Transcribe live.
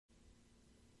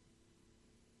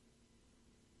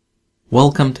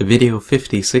Welcome to video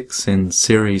 56 in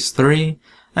series 3,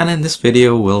 and in this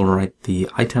video we'll write the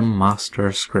item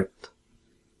master script.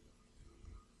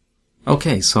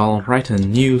 Okay, so I'll write a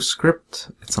new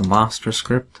script. It's a master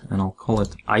script and I'll call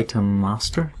it item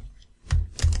master.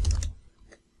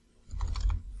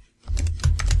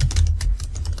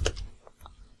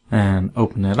 And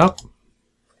open it up.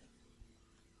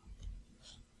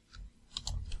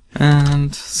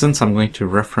 And since I'm going to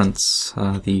reference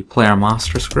the player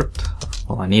master script,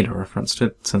 well, I need a reference to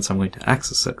it since I'm going to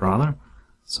access it rather.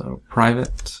 So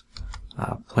private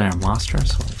player master.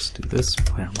 So let's do this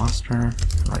player master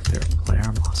right there,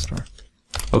 player master.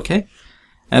 Okay,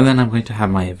 and then I'm going to have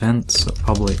my events. So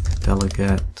public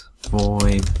delegate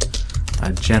void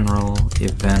general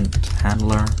event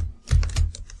handler,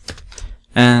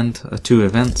 and two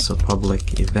events. So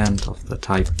public event of the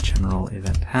type general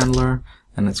event handler.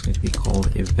 And it's going to be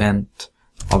called event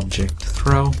object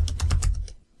throw.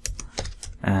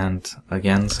 And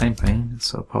again, same thing.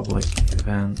 So public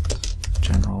event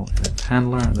general event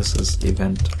handler, and this is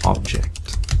event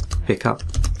object pickup.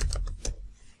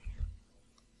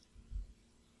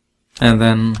 And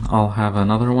then I'll have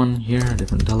another one here, a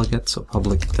different delegate. So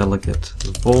public delegate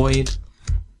void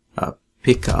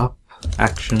pickup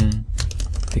action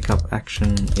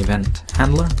event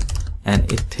handler.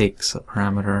 And it takes a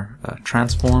parameter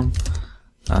transform,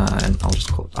 and I'll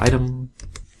just call it item,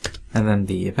 and then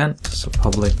the event, so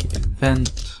public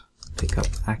event pickup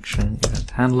action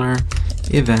event handler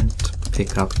event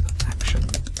pickup action.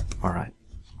 Alright.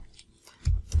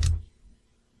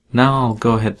 Now I'll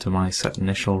go ahead to my set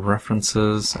initial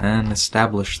references and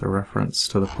establish the reference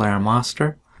to the player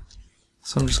master.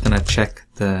 So I'm just going to check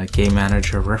the game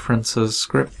manager references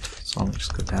script. So I'll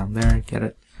just go down there, get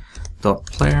it. Dot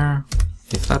player,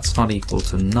 if that's not equal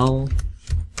to null,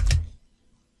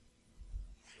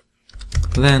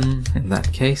 then in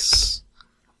that case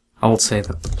I will say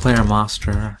that the player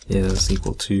master is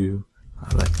equal to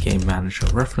that game manager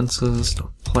references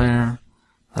dot player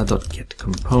dot get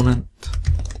component,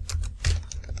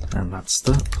 and that's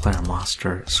the player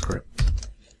master script.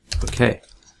 Okay,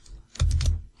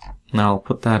 now I'll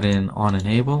put that in on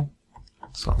enable.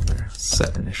 So there,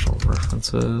 set initial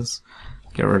references.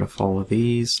 Get rid of all of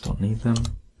these, don't need them,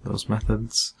 those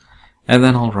methods. And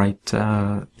then I'll write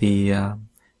the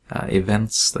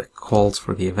events, the calls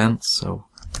for the events. So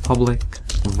public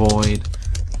void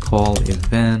call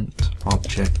event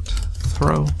object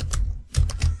throw.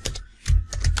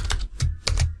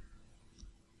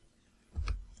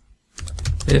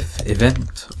 If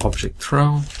event object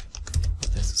throw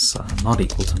is not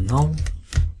equal to null,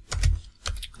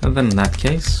 and then in that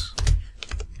case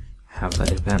have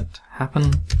that event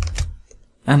happen.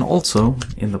 And also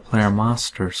in the player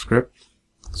master script,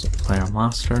 so player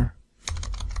master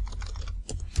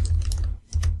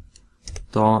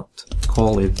dot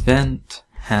call event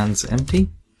hands empty,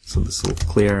 so this will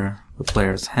clear the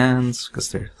player's hands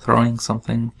because they're throwing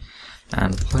something,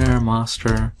 and player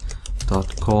master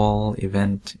dot call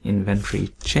event inventory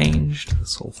changed.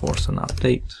 This will force an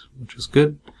update, which is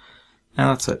good. And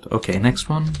that's it. Okay, next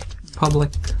one,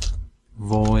 public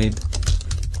void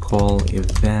call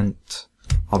event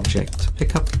object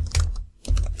pickup,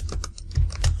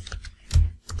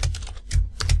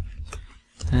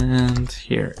 and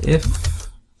here if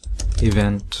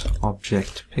event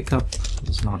object pickup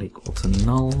is not equal to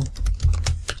null,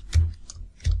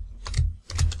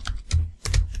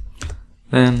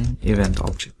 then event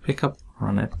object pickup,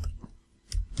 run it.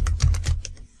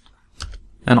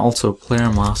 And also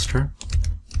player master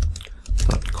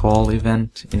dot call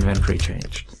event inventory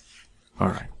changed.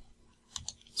 Alright,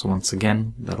 so once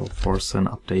again that'll force an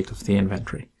update of the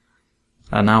inventory.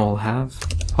 And now we'll have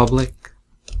public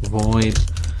void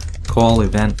call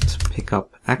event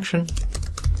pickup action.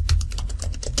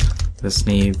 This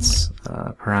needs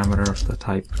a parameter of the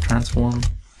type transform,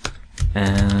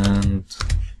 and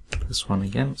this one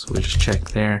again, so we just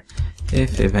check there,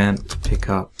 if event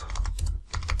pickup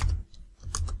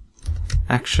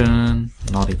action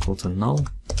not equal to null,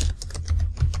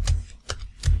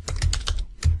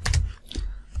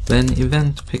 then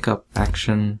event pickup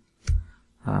action,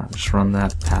 just run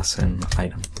that, pass in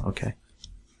item. Okay.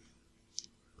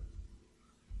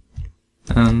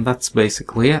 And that's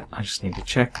basically it. I just need to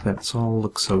check that it all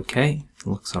looks okay. It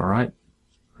looks alright.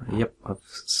 Yep, I've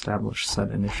established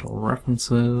set initial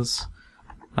references.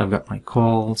 I've got my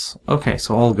calls. Okay,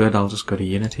 so all good. I'll just go to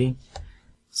Unity.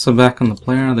 So back on the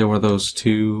player, there were those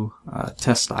two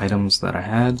test items that I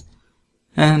had.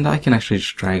 And I can actually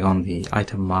just drag on the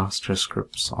item master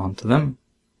scripts onto them.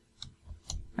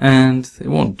 And it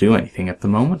won't do anything at the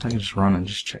moment. I can just run and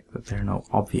just check that there are no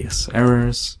obvious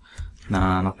errors. For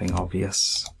Nah, nothing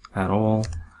obvious at all.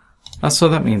 So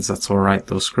that means that's alright,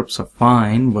 those scripts are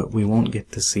fine, but we won't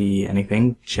get to see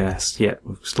anything just yet.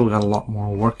 We've still got a lot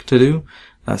more work to do.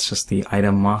 That's just the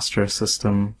item master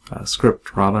system,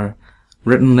 script rather,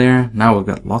 written there. Now we've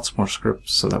got lots more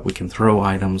scripts so that we can throw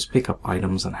items, pick up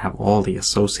items, and have all the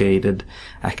associated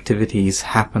activities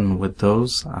happen with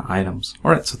those items.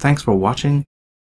 Alright, so thanks for watching.